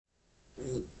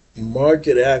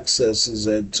MarketAxess is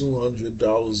at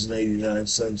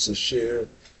 $200.89 a share.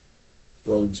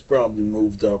 Well, it's probably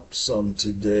moved up some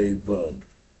today, but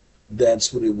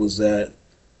that's what it was at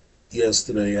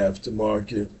yesterday after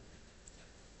market.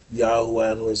 Yahoo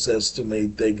analysts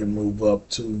estimate they can move up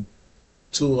to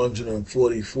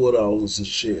 $244 a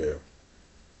share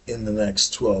in the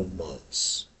next 12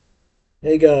 months.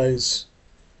 Hey guys,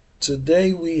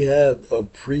 today we have a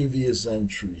previous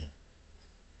entry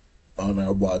on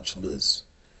our watch list.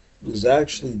 It has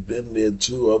actually been there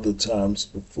two other times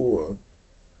before,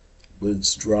 but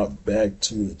it's dropped back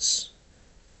to its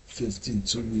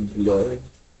 52-week low,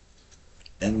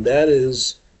 and that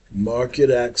is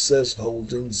MarketAxess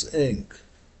Holdings Inc.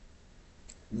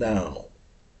 Now,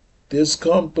 this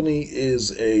company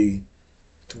is a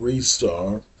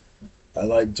 3-star. I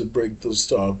like to break the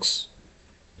stocks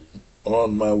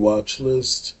on my watch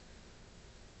list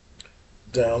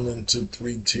down into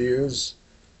 3 tiers.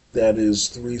 That is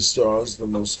 3 stars, the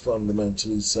most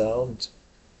fundamentally sound,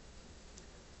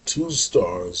 2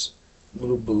 stars,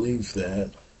 little belief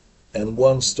that, and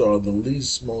 1 star, the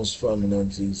least most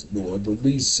fundamentally, or the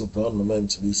least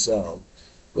fundamentally sound,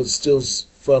 but still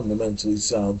fundamentally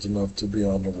sound enough to be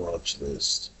on the watch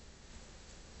list.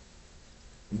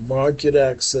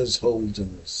 MarketAxess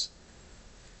Holdings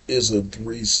is a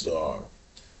 3-star.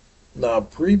 Now,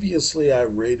 previously I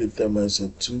rated them as a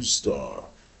 2-star,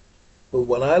 but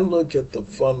when I look at the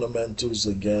fundamentals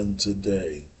again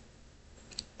today,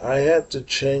 I had to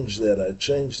change that. I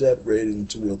changed that rating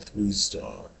to a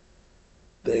 3-star.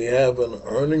 They have an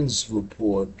earnings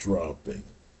report dropping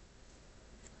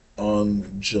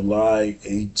on July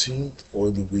 18th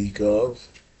or the week of.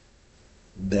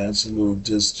 That's a little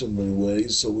distant away,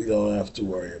 so we don't have to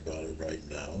worry about it right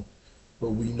now.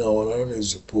 But we know an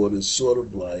earnings report is sort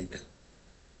of like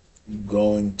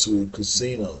going to a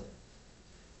casino.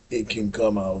 It can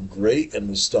come out great and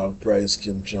the stock price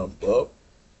can jump up.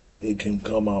 It can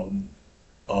come out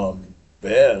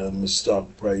bad and the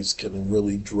stock price can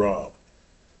really drop.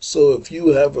 So if you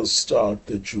have a stock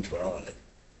that you buy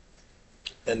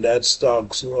and that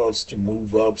stock starts to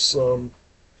move up some,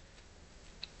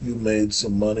 you made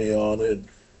some money on it,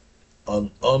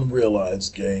 an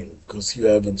unrealized gain because you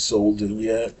haven't sold it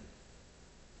yet,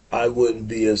 I wouldn't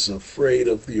be as afraid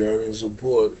of the earnings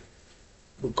report,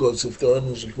 because if the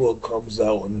earnings report comes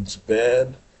out and it's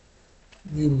bad,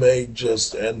 you may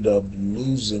just end up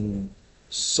losing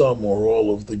some or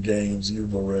all of the gains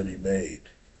you've already made.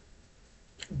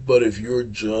 But if you're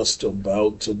just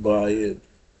about to buy it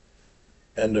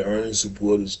and the earnings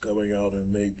report is coming out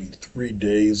in maybe 3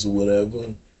 days or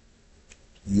whatever,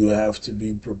 you have to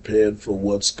be prepared for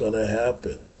what's going to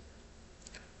happen.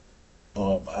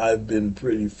 I've been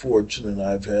pretty fortunate.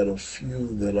 I've had a few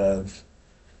that I've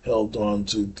held on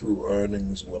to through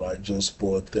earnings when I just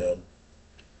bought them,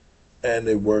 and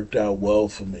it worked out well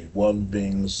for me. One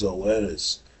being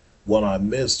Zoetis. One I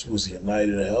missed was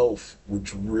United Health,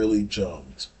 which really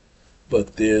jumped.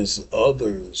 But there's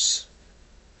others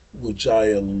which I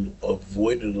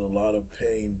avoided a lot of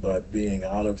pain by being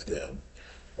out of them.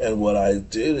 And what I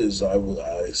did is I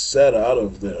sat out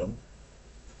of them.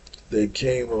 They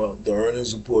came out, the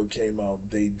earnings report came out,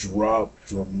 they dropped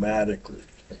dramatically.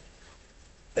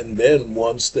 And then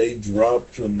once they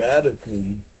dropped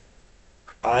dramatically,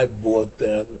 I bought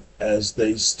them as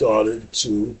they started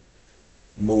to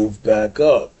move back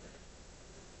up.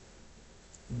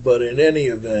 But in any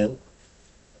event,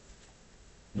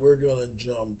 we're going to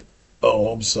jump. Oh,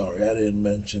 I'm sorry, I didn't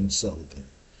mention something.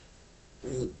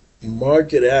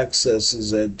 MarketAxess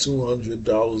is at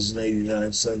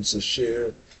 $200.89 a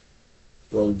share.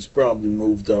 Well, it's probably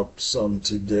moved up some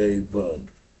today, but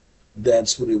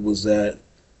that's what it was at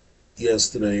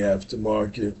yesterday after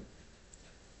market.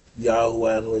 Yahoo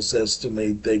analysts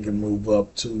estimate they can move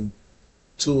up to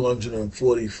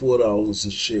 $244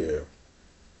 a share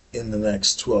in the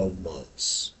next 12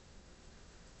 months.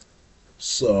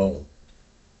 So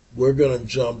we're going to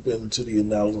jump into the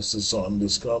analysis on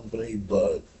this company,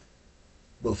 but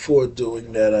before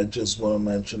doing that, I just want to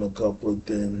mention a couple of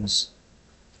things.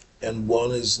 And one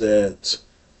is that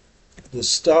the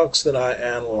stocks that I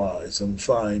analyze and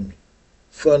find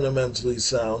fundamentally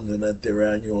sound and at their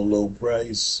annual low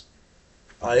price,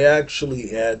 I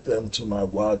actually add them to my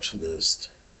watch list.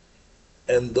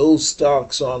 And those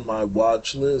stocks on my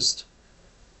watch list,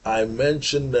 I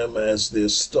mention them as they're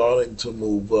starting to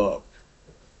move up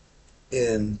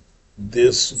in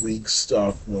this week's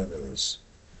Stock Winners,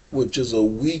 which is a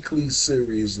weekly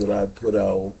series that I put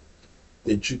out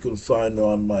that you can find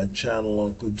on my channel,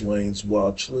 Uncle Dwayne's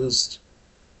Watch List.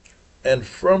 And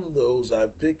from those, I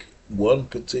pick one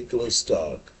particular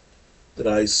stock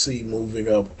that I see moving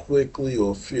up quickly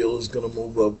or feel is going to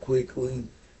move up quickly,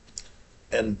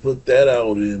 and put that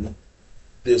out in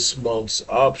this month's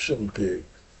option pick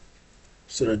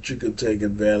so that you can take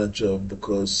advantage of,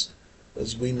 because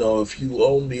as we know, if you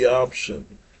own the option,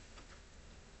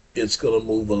 it's going to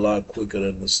move a lot quicker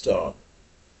than the stock.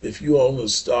 If you own the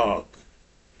stock,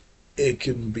 it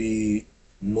can be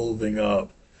moving up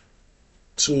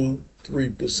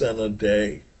 2-3% a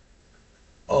day.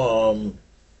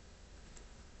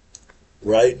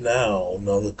 Right now,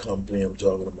 another company I'm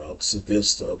talking about,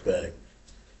 Savista Bank,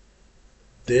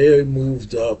 they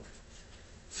moved up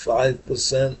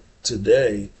 5%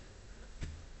 today,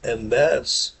 and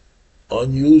that's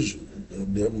unusual.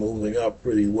 They're moving up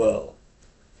pretty well,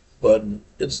 but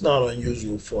it's not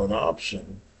unusual for an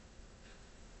option.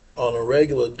 On a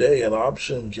regular day, an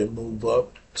option can move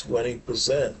up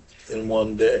 20% in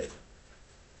one day,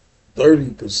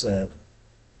 30%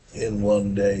 in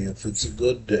one day if it's a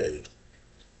good day.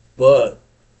 But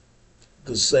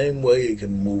the same way it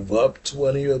can move up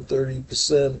 20 or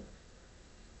 30%,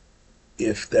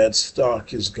 if that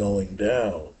stock is going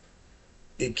down,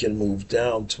 it can move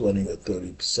down 20 or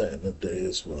 30% in a day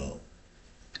as well.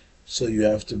 So you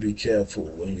have to be careful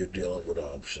when you're dealing with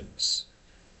options.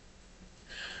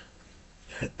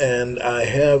 And I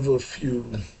have a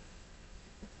few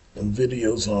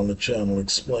videos on the channel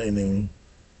explaining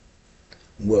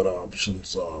what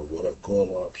options are, what are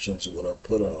call options, what are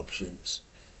put options.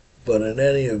 But in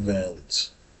any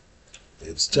event,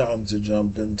 it's time to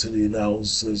jump into the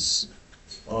analysis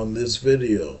on this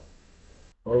video.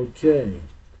 Okay,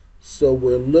 so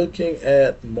we're looking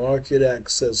at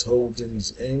MarketAxess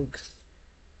Holdings Inc.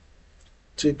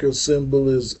 Ticker symbol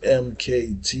is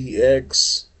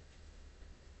MKTX.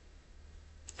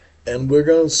 And we're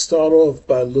going to start off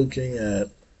by looking at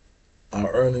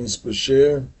our earnings per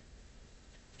share.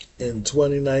 In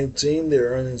 2019, their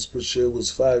earnings per share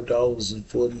was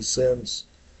 $5.40.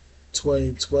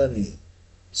 2020,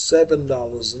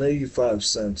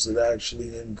 $7.85. It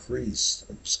actually increased.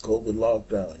 It was COVID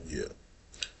lockdown year.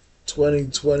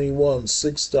 2021,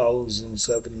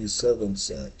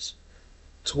 $6.77.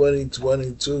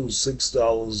 2022,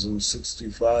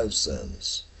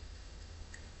 $6.65.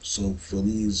 So for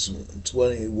these,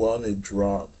 21 it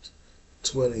dropped,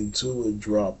 22 it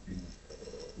dropped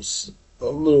a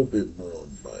little bit more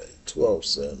by 12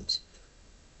 cents.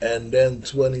 And then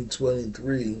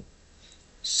 2023,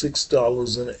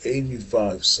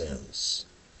 $6.85.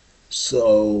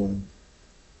 So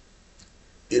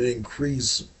it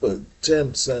increased but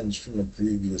 10 cents from the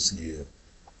previous year.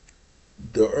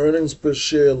 The earnings per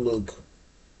share look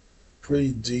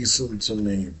pretty decent to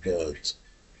me, but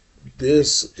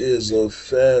this is a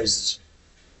fast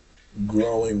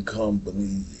growing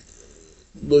company.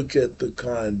 Look at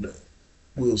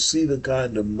we'll see the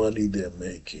kind of money they're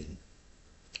making,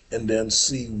 and then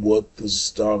see what the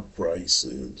stock price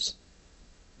is.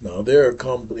 Now, there are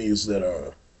companies that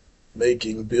are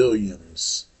making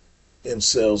billions in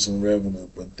sales and revenue,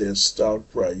 but their stock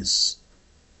price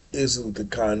isn't the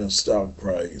kind of stock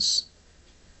price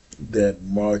that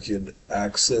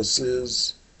MarketAxess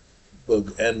is.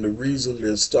 And the reason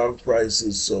their stock price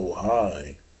is so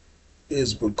high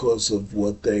is because of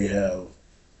what they have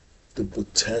the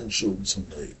potential to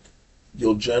make.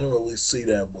 You'll generally see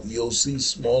that. You'll see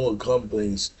smaller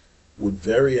companies with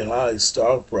very high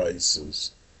stock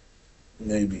prices,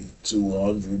 maybe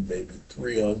 200, maybe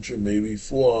 300, maybe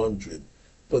 400.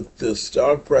 But the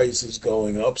stock price is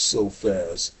going up so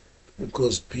fast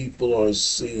because people are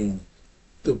seeing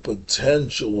the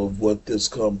potential of what this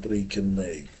company can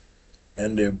make,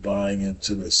 and they're buying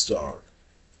into the stock.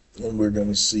 And we're going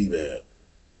to see that.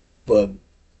 But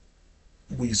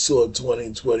we saw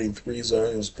 2023's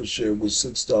earnings per share was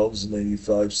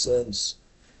 $6.85.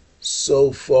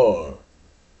 So far,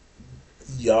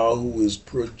 Yahoo is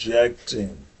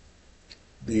projecting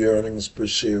the earnings per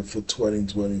share for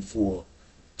 2024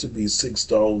 to be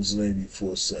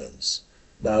 $6.84.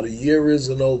 Now, the year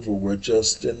isn't over. We're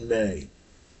just in May.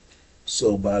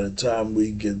 So by the time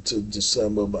we get to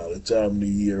December, by the time the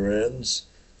year ends,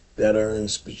 that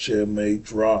earnings per share may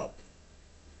drop.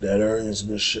 That earnings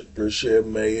per share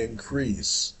may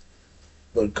increase.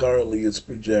 But currently it's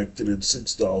projected at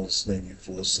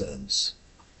 $6.84.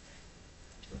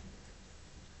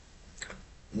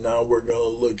 Now we're going to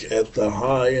look at the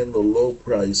high and the low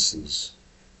prices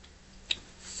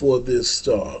for this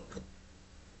stock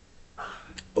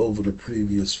over the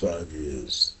previous 5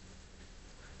 years.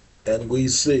 And we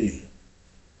see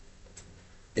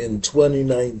in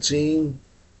 2019,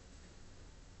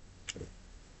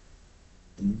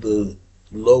 the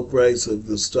low price of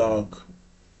the stock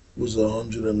was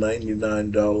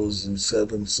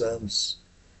 $199.07.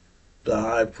 The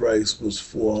high price was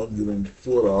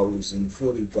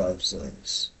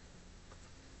 $404.45.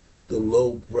 The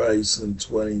low price in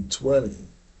 2020,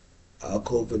 our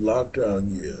COVID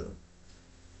lockdown year,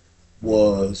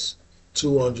 was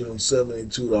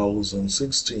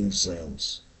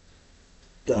 $272.16.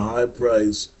 The high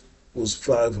price was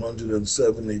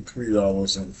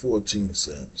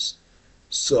 $573.14.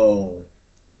 So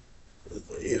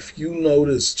if you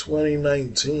notice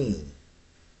 2019,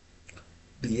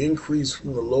 the increase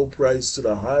from the low price to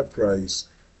the high price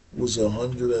was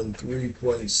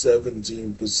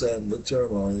 103.17%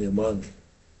 return on your money.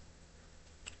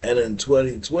 And in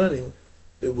 2020,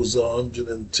 it was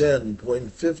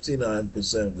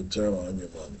 110.59% return on your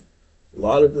money. A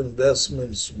lot of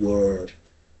investments were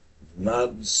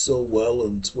not so well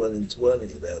in 2020.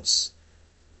 That's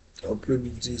a pretty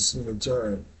decent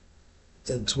return.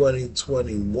 In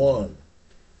 2021,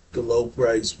 the low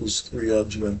price was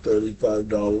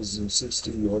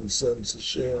 $335.61 a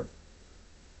share.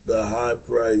 The high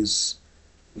price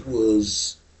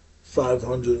was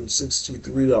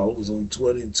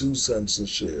 $563.22 a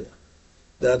share.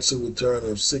 That's a return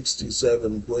of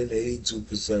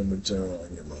 67.82% return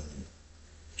on your money.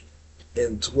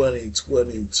 In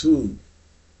 2022,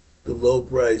 the low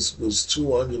price was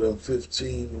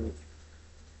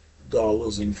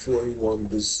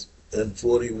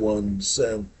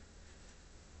 $215.41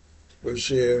 per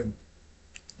share.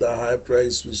 The high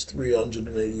price was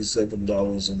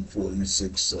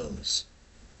 $387.46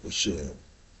 per share.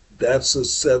 That's a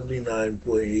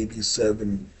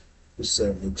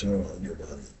 79.87% return on your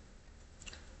money.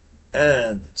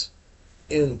 And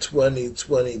in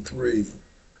 2023,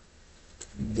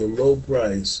 the low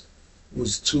price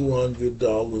was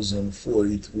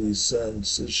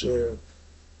 $200.43 a share.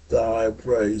 The high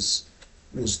price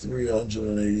was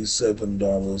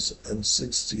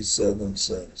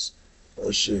 $387.67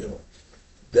 a share.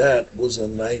 That was a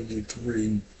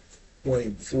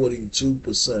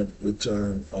 93.42%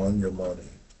 return on your money.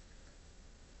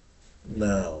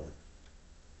 Now,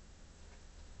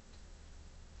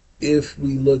 if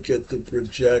we look at the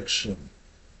projection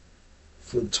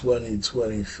for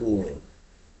 2024,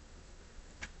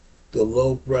 the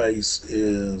low price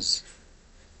is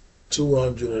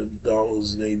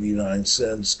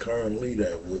 $200.89 currently.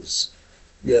 That was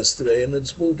yesterday, and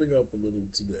it's moving up a little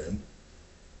today.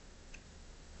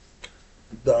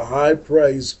 The high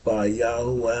price by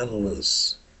Yahoo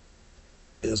analysts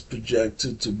is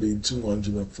projected to be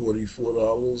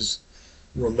 $244.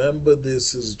 Remember,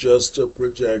 this is just a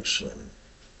projection.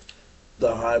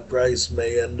 The high price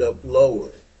may end up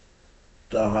lower.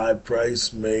 The high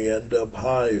price may end up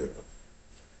higher.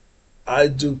 I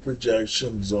do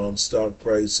projections on stock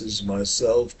prices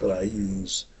myself, but I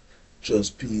use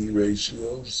just PE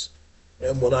ratios.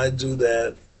 And when I do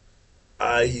that,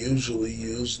 I usually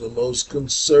use the most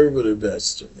conservative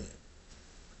estimate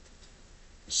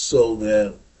so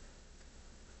that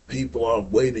people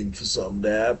aren't waiting for something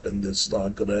to happen that's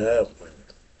not going to happen.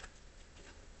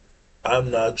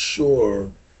 I'm not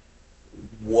sure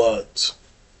what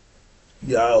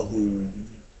Yahoo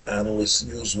analysts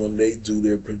use when they do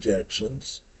their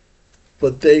projections,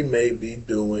 but they may be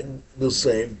doing the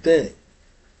same thing.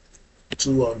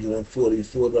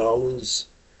 $244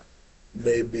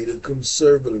 may be the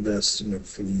conservative estimate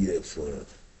for the year for it.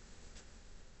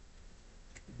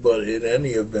 But in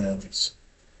any event,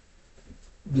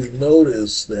 we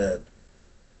notice that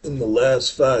in the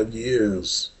last 5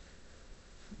 years,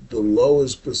 the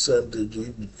lowest percentage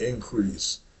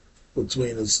increase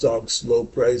between the stock's low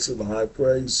price and high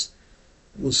price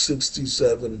was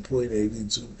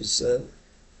 67.82%.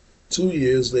 2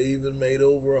 years, they even made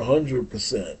over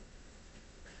 100%.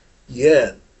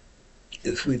 Yet,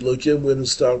 if we look at where the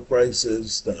stock price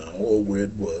is now, or where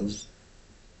it was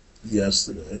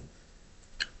yesterday,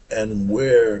 and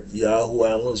where Yahoo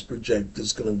analysts project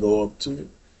it's going to go up to,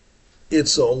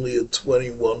 it's only a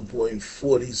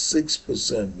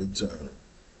 21.46% return,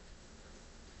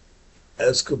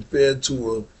 as compared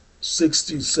to a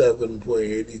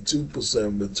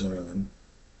 67.82% return,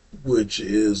 which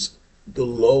is the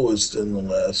lowest in the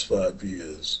last 5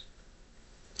 years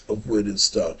of where this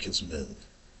stock has been.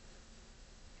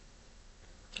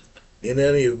 In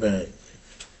any event,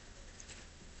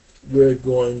 we're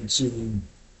going to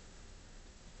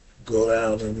go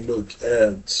down and look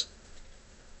at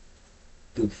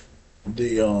the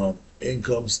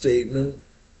income statement.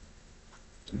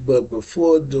 But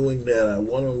before doing that, I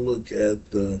want to look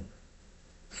at the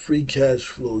free cash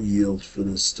flow yield for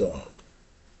the stock.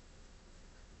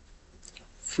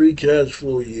 Free cash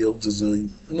flow yield is a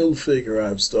new figure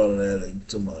I've started adding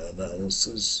to my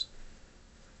analysis.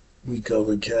 We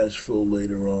cover cash flow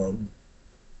later on.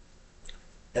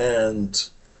 And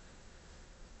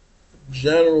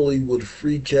generally with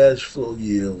free cash flow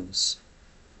yields,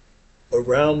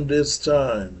 around this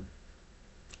time,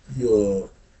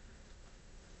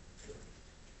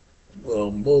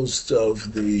 most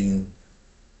of the,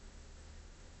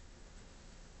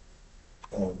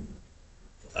 um,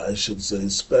 I should say,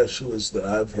 specialists that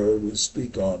I've heard who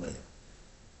speak on it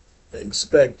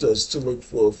expect us to look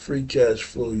for a free cash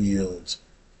flow yield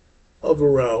of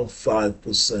around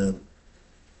 5%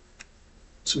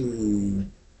 to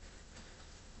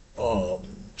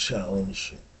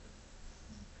challenge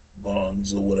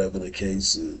bonds or whatever the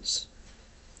case is.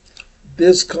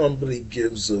 This company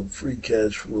gives a free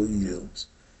cash flow yield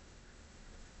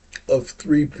of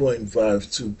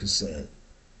 3.52%.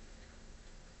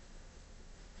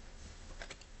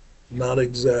 Not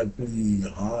exactly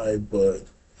high, but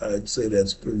I'd say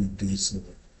that's pretty decent.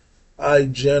 I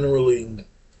generally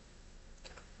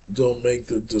don't make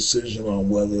the decision on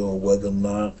whether or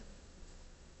not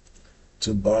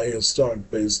to buy a stock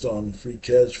based on free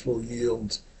cash flow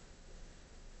yield.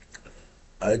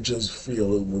 I just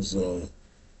feel it was a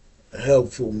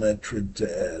helpful metric to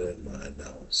add in my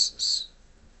analysis.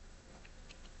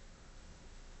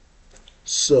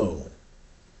 So,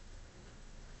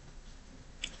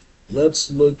 let's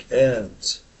look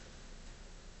at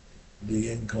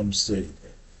the income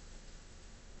statement.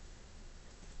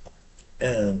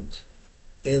 And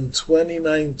in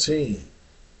 2019,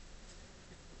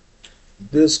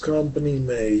 this company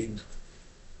made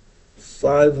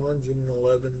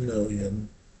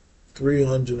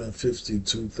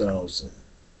 $511,352,000.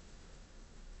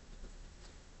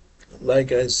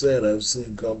 Like I said, I've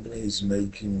seen companies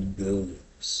making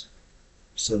billions.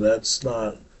 So that's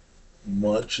not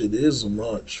much. It is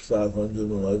much.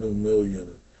 511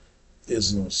 million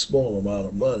isn't a small amount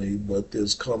of money, but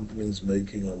there's companies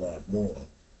making a lot more.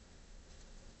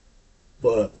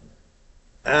 But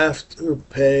after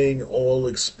paying all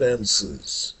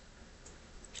expenses,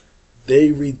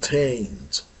 they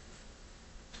retained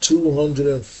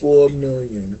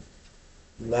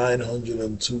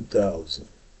 $204,902,000.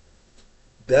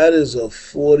 That is a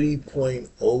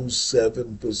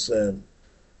 40.07%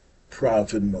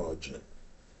 profit margin.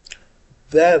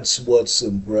 That's what's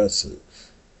impressive.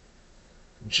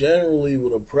 Generally,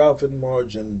 with a profit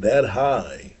margin that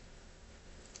high,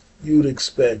 you'd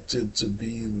expect it to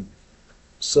be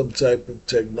some type of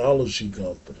technology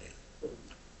company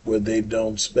where they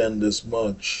don't spend as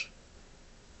much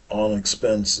on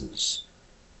expenses.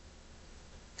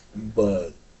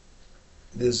 But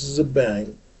this is a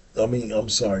bank. I'm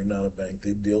sorry, not a bank.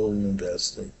 They deal in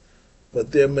investing.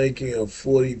 But they're making a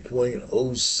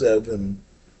 40.07%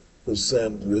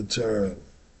 return.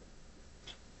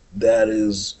 That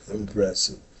is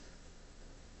impressive.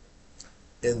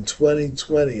 In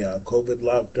 2020, our COVID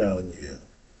lockdown year,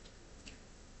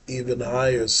 even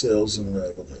higher sales and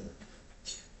revenue.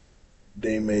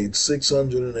 They made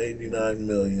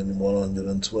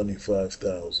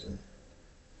 $689,125,000.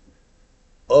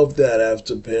 Of that,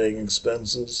 after paying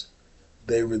expenses,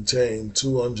 they retained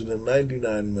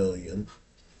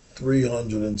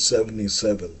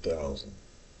 $299,377,000.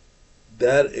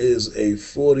 That is a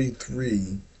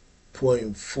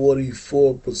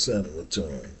 43.44%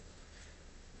 return.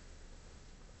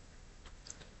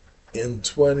 In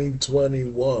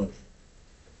 2021,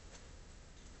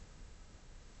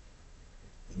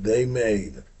 they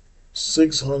made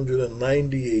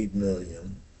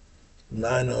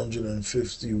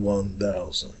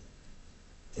 $698,951,000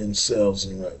 in sales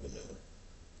and revenue.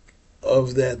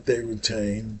 Of that, they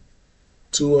retained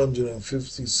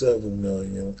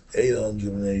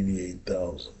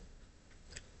 $257,888,000.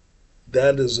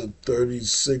 That is a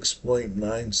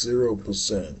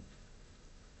 36.90%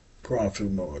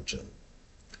 profit margin.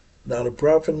 Now, the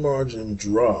profit margin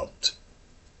dropped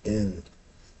in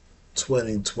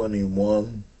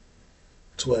 2021,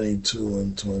 22,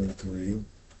 and 23,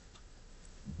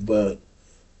 but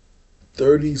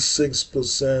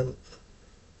 36%,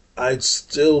 I'd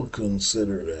still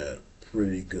consider that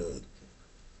pretty good.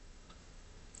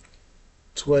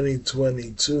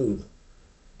 2022,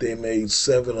 they made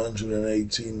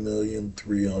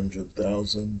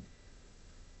 $718,300,000.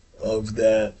 Of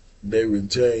that, they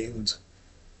retained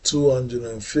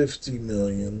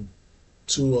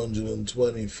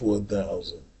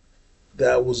 $250,224,000.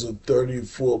 That was a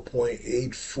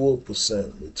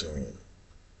 34.84% return.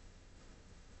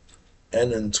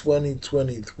 And in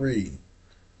 2023,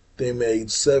 they made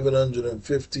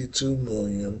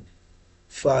 $752,400,000.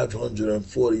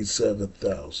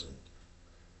 $547,000.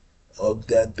 Of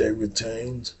that they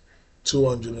retained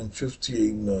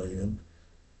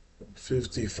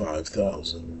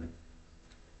 $258,055,000.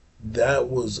 That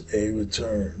was a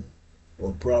return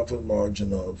or profit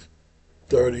margin of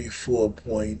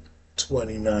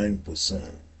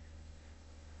 34.29%.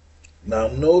 Now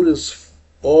notice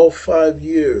all 5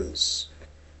 years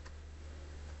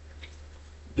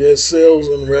their sales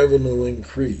and revenue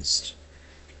increased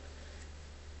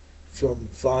from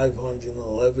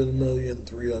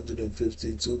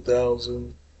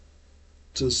 511,352,000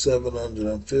 to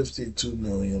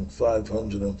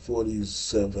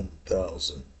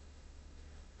 752,547,000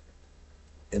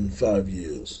 in 5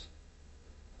 years.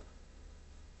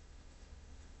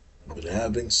 But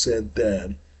having said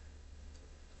that,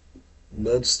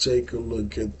 let's take a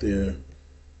look at their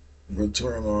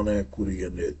return on equity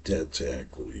and their debt to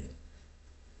equity.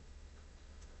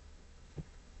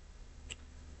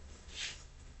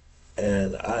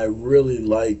 And I really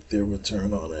like their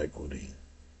return on equity.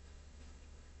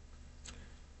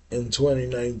 In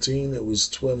 2019, it was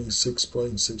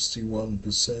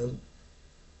 26.61%.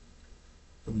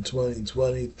 In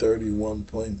 2020,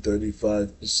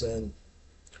 31.35%.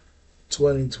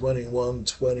 2021,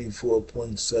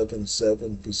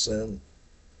 24.77%.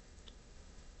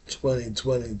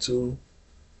 2022,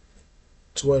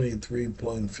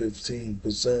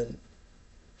 23.15%.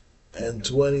 And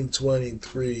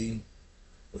 2023,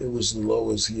 it was the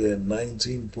lowest yet,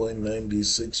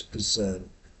 19.96%.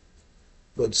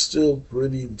 But still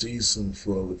pretty decent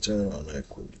for a return on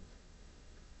equity.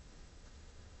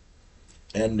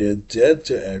 And their debt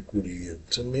to equity,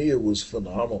 to me, it was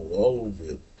phenomenal. All of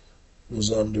it was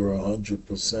under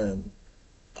 100%.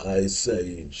 I say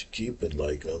you should keep it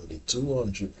like under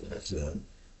 200%.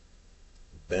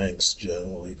 Banks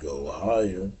generally go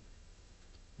higher,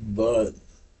 but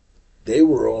they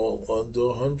were all under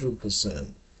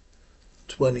 100%.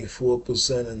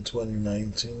 24% in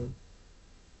 2019,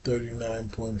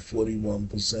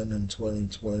 39.41% in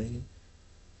 2020,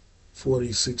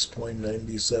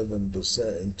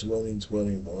 46.97% in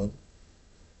 2021,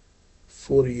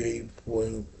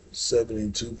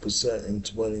 48.72% in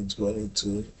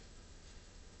 2022,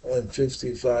 and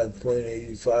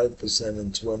 55.85%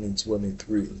 in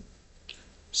 2023.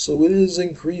 So it is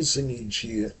increasing each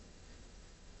year,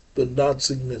 but not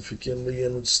significantly,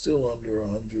 and it's still under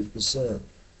 100%.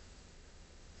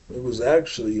 It was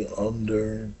actually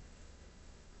under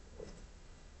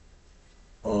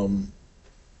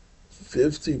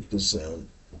 50%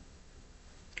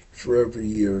 for every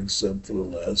year except for the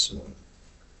last one.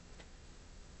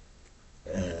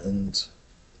 And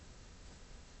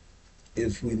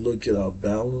if we look at our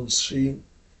balance sheet,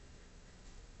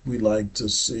 we like to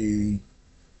see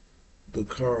the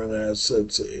current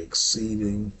assets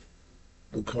exceeding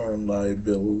the current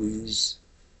liabilities.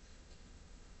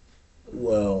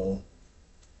 Well,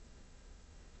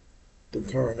 the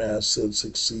current assets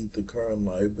exceed the current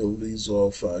liabilities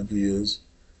all 5 years,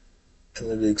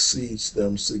 and it exceeds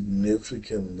them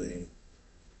significantly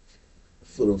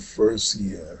for the first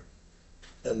year,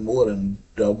 and more than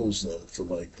doubles them for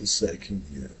like the second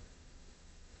year.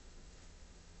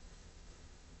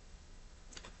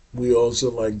 We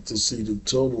also like to see the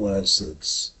total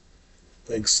assets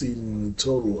exceeding the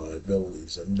total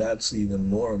liabilities, and that's even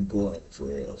more important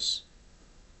for us.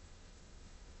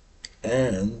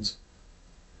 And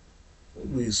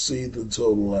we see the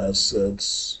total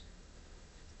assets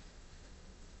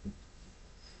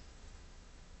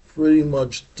pretty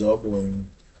much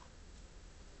doubling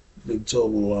the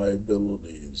total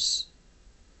liabilities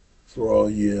for all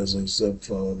years except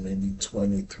for maybe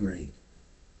 23.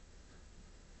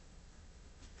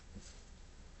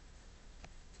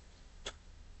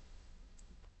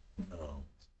 No.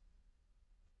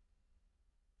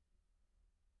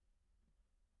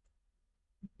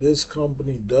 This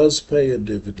company does pay a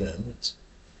dividend,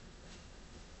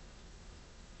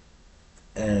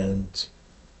 and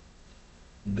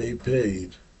they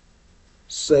paid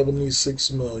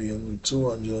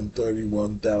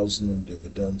 $76,231,000 in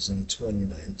dividends in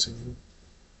 2019,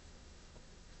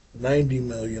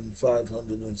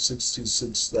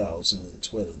 $90,566,000 in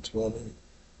 2020,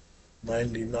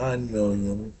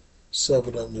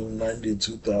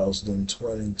 $99,792,000 in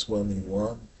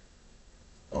 2021,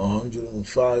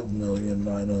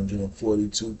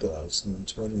 $105,942,000 in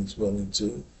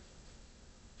 2022,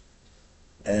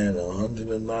 and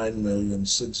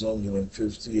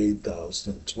 $109,658,000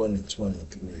 in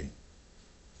 2023.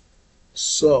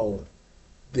 So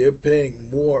they're paying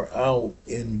more out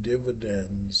in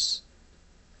dividends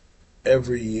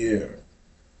every year.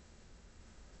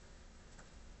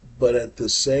 But at the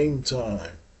same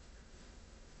time,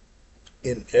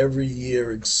 in every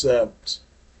year except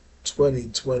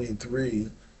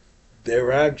 2023,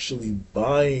 they're actually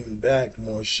buying back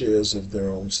more shares of their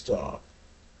own stock.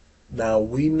 Now,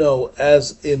 we know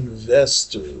as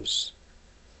investors,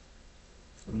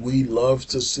 we love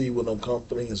to see when a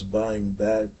company is buying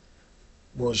back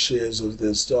more shares of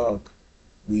their stock.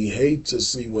 We hate to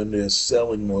see when they're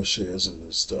selling more shares of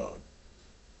their stock.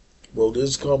 Well,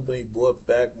 this company bought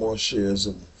back more shares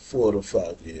in 4 to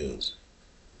 5 years.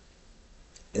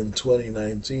 In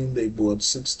 2019, they bought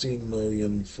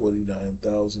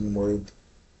 16,049,000 worth.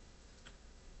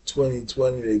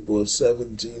 2020, they bought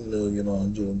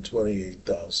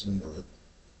 17,128,000 worth.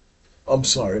 I'm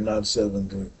sorry, not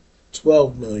 17,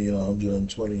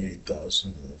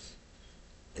 12,128,000 worth.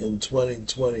 In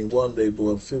 2021, they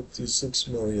bought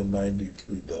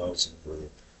 56,093,000 worth.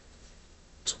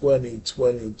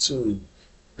 2022,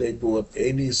 they bought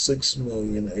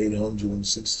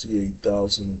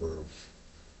 86,868,000 worth.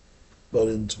 But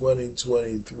in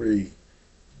 2023,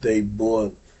 they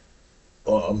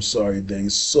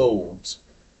sold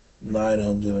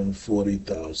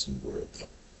 940,000 worth.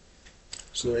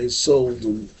 So they sold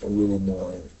a little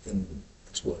more in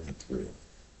 23.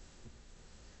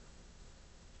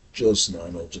 Just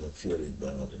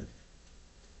 940,000.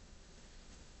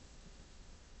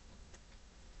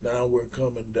 Now we're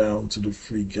coming down to the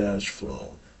free cash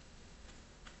flow.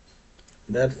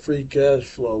 And that free cash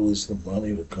flow is the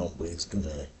money the company's going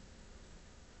to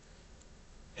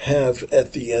have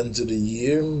at the end of the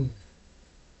year.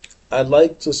 I'd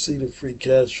like to see the free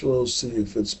cash flow, see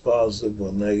if it's positive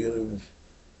or negative.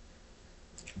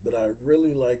 But I'd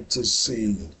really like to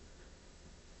see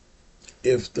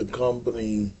if the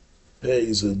company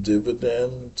pays a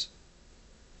dividend,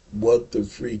 what the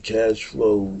free cash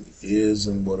flow is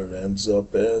and what it ends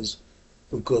up as,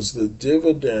 because the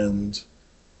dividend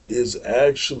is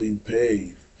actually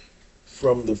paid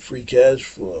from the free cash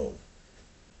flow.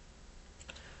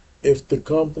 If the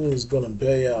company is going to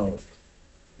pay out,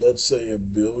 let's say,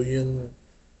 $1 billion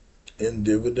in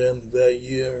dividend that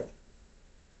year,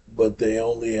 but they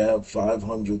only have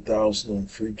 500,000 in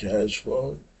free cash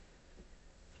flow,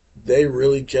 they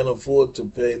really can't afford to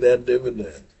pay that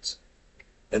dividend.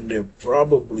 And they're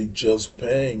probably just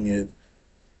paying it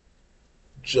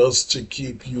just to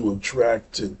keep you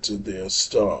attracted to their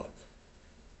stock.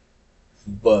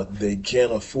 But they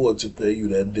can't afford to pay you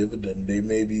that dividend. They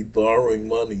may be borrowing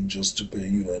money just to pay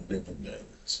you that dividend.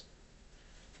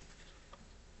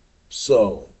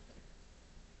 So,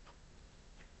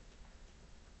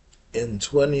 in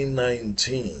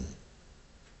 2019,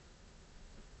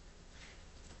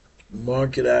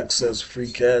 MarketAxess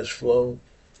free cash flow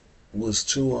was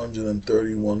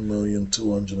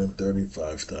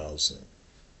 231,235,000.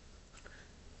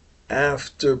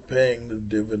 After paying the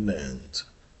dividend,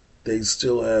 they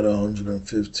still had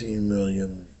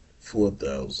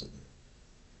 115,004,000.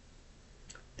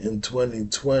 In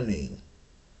 2020,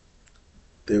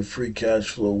 their free cash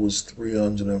flow was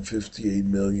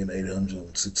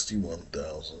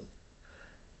 358,861,000.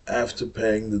 After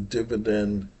paying the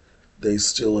dividend, they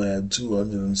still had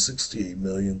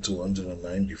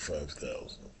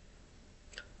 268,295,000.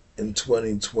 In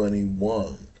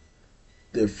 2021,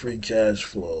 their free cash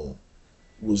flow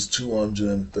was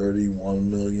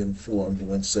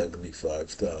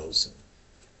 231,475,000.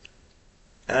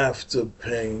 After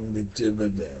paying the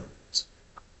dividend,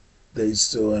 they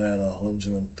still had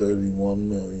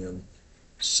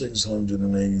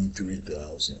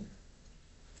 131,683,000.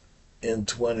 In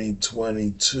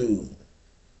 2022,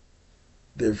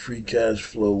 their free cash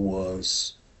flow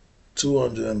was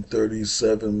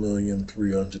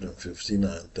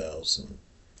 237,359,000.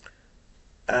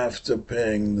 After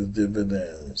paying the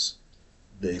dividends,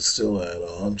 they still had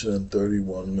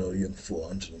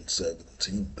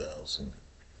 131,417,000.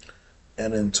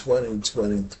 And in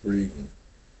 2023,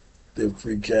 their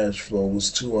free cash flow was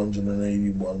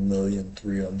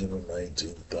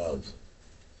 281,319,000.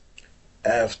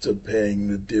 After paying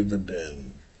the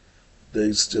dividend,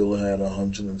 they still had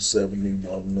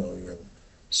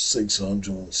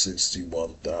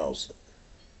 171,661,000.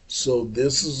 So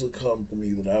this is a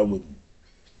company that I would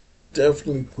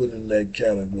definitely put in that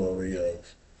category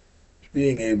of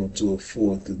being able to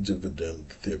afford the dividend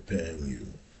that they're paying you.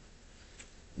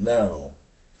 Now,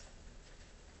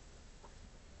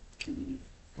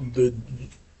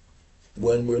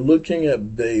 when we're looking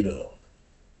at beta,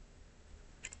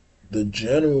 the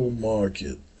general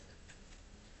market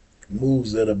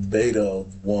moves at a beta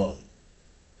of 1.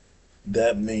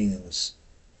 That means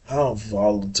how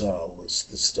volatile is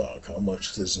the stock? How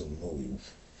much does it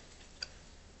move?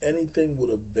 anything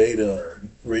with a beta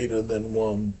greater than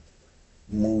 1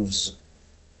 moves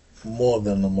more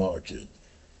than the market.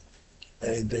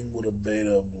 Anything with a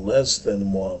beta of less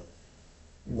than 1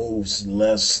 moves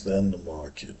less than the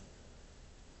market.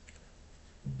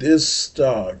 This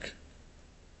stock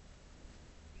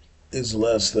is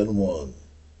less than 1.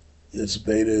 Its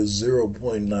beta is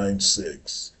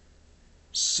 0.96.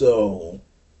 So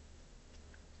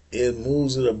it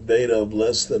moves at a beta of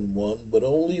less than 1, but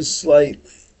only slightly,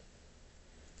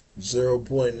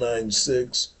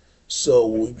 0.96. So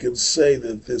we could say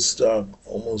that this stock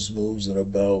almost moves at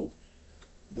about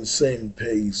the same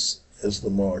pace as the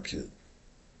market.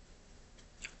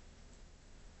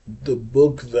 The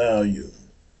book value,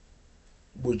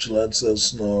 which lets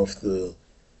us know if the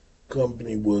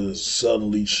company was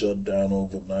suddenly shut down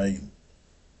overnight,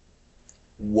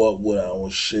 what would our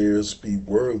shares be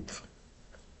worth?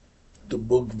 The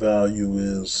book value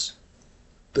is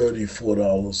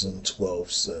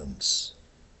 $34.12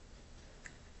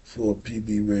 for a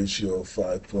PB ratio of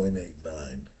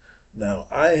 5.89. Now,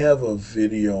 I have a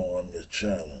video on the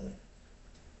channel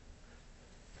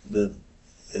that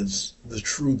is the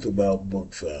truth about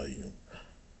book value.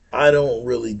 I don't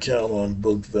really count on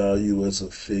book value as a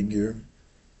figure,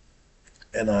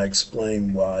 and I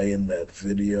explain why in that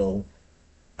video.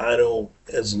 I don't,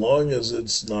 as long as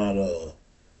it's not a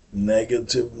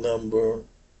negative number,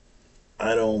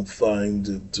 I don't find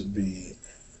it to be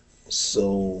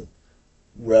so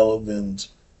relevant.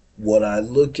 What I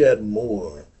look at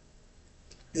more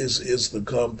is the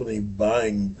company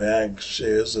buying back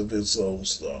shares of its own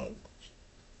stock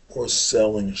or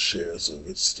selling shares of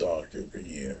its stock every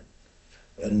year.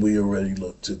 And we already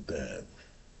looked at that.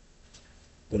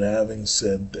 But having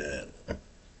said that,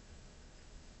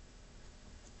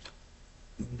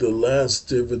 the last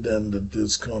dividend that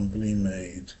this company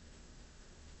made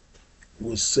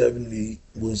was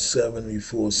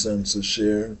 74 cents a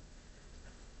share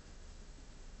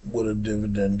with a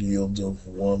dividend yield of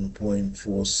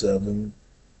 1.47.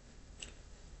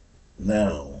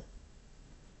 Now,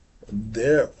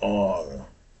 there are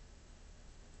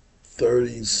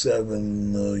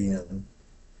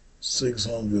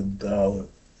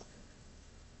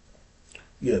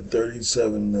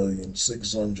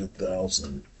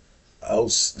 37,600,000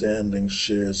 outstanding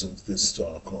shares of this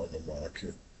stock on the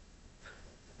market.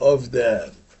 Of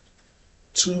that,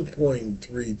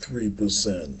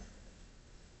 2.33%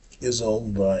 is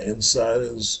owned by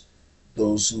insiders,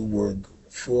 those who work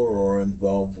for or are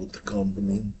involved with the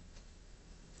company.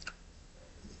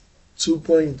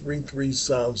 2.33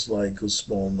 sounds like a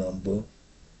small number,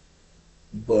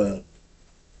 but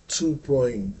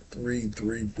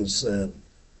 2.33%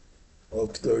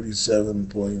 of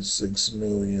 37.6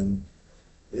 million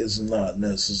is not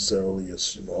necessarily a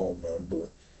small number.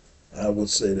 I would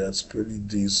say that's pretty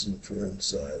decent for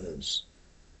insiders.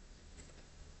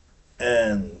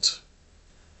 And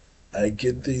I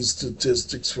get these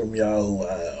statistics from Yahoo.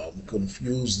 I'm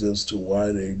confused as to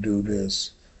why they do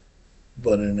this.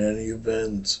 But in any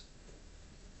event,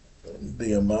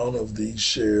 the amount of these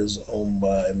shares owned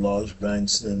by large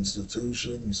banks and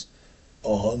institutions,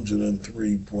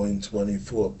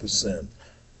 103.24%.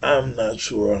 I'm not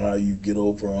sure how you get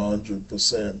over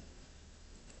 100%,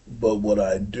 but what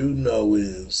I do know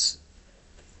is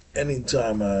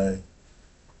anytime I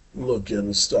look at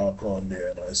a stock on there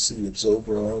and I see it's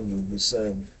over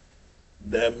 100%,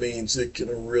 that means it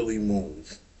can really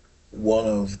move. One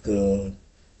of the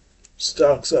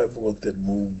stocks I bought that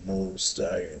moved most,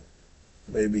 I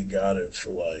maybe got it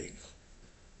for like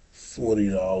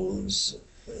 $40,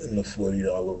 in the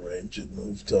 $40 range. It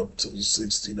moved up to the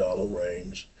 $60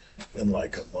 range in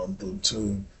like a month or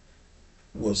two.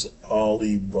 Was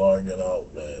Ali Bargain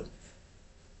Outlet,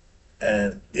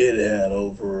 and it had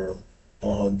over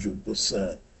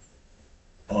 100%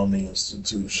 on the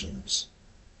institutions.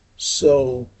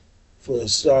 So for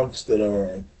stocks that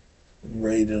are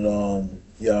rated on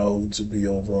Yahoo to be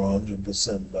over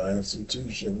 100% by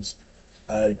institutions,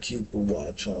 I keep a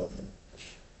watch on them.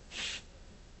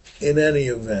 In any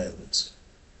event,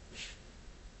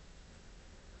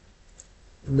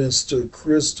 Mr.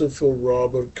 Christopher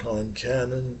Robert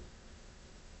Concannon,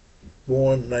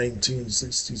 born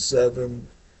 1967,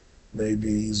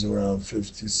 maybe he's around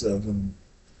 57,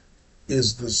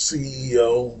 is the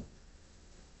CEO,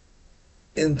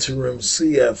 interim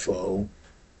CFO,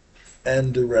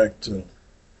 and director,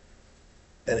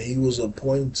 and he was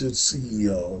appointed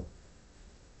CEO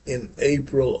in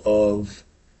April of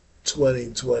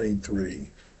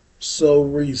 2023. So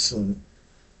recent.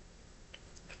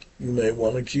 You may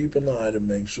want to keep an eye to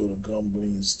make sure the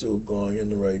company is still going in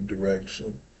the right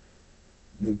direction.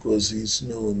 because he's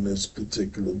new in this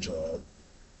particular job.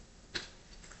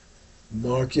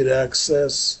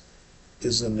 MarketAxess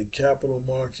is in the capital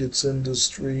markets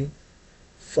industry,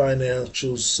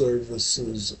 financial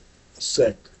services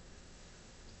sector.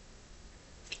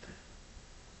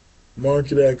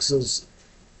 MarketAxess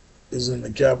is in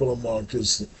the capital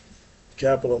markets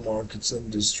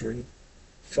industry,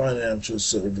 financial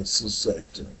services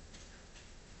sector.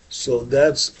 So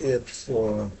that's it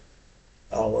for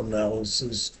our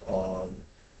analysis on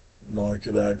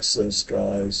MarketAxess,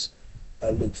 guys. I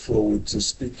look forward to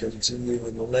speaking to you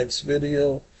in the next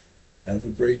video. Have a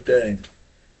great day.